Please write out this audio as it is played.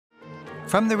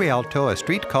From the Rialto, a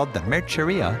street called the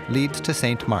Merceria leads to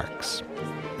St. Mark's.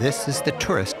 This is the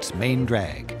tourists' main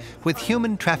drag, with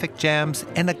human traffic jams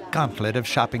and a gauntlet of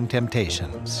shopping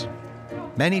temptations.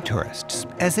 Many tourists,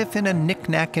 as if in a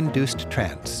knick-knack-induced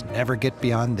trance, never get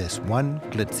beyond this one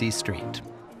glitzy street.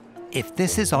 If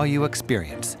this is all you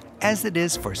experience, as it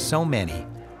is for so many,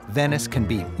 Venice can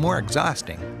be more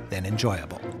exhausting than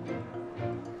enjoyable.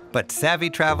 But savvy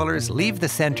travelers leave the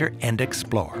center and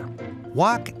explore.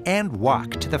 Walk and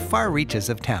walk to the far reaches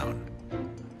of town.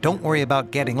 Don't worry about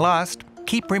getting lost.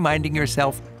 Keep reminding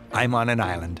yourself, I'm on an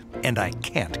island and I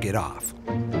can't get off.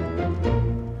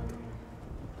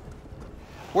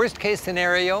 Worst case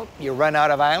scenario, you run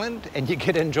out of island and you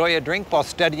get to enjoy a drink while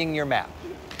studying your map.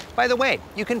 By the way,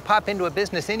 you can pop into a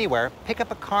business anywhere, pick up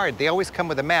a card. They always come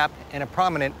with a map and a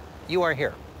prominent, "You are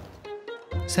here."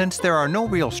 Since there are no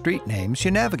real street names,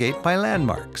 you navigate by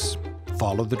landmarks.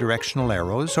 Follow the directional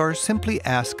arrows or simply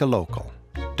ask a local.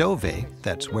 Dove,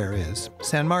 that's where is,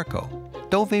 San Marco.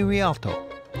 Dove Rialto.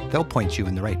 They'll point you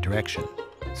in the right direction.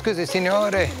 Scusi,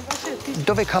 signore,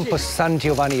 dove Campo San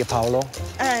Giovanni e Paolo?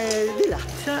 Di là.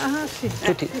 Sì.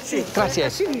 Tutti? Sì. Grazie. A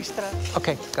sinistra.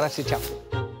 Okay, grazie, ciao.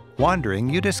 Wandering,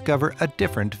 you discover a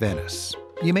different Venice.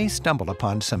 You may stumble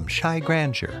upon some shy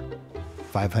grandeur.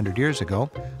 500 years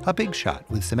ago, a big shot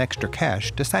with some extra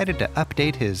cash decided to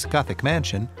update his Gothic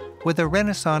mansion with a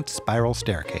Renaissance spiral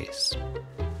staircase.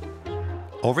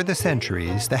 Over the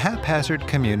centuries, the haphazard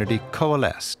community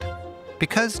coalesced.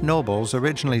 Because nobles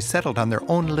originally settled on their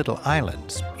own little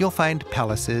islands, you'll find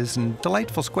palaces and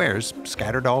delightful squares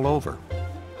scattered all over.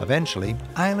 Eventually,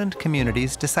 island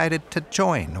communities decided to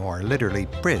join, or literally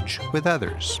bridge, with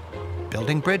others.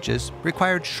 Building bridges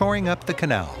required shoring up the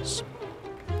canals.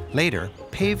 Later,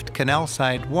 paved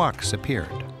canal-side walks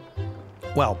appeared.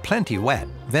 While plenty wet,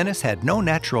 Venice had no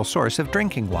natural source of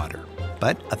drinking water.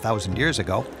 But 1,000 years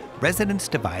ago, residents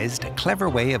devised a clever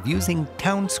way of using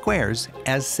town squares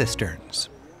as cisterns.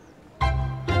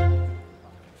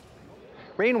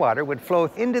 Rainwater would flow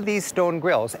into these stone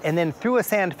grills and then through a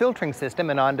sand filtering system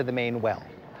and onto the main well.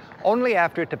 Only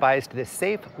after it devised this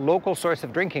safe, local source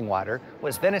of drinking water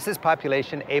was Venice's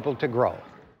population able to grow.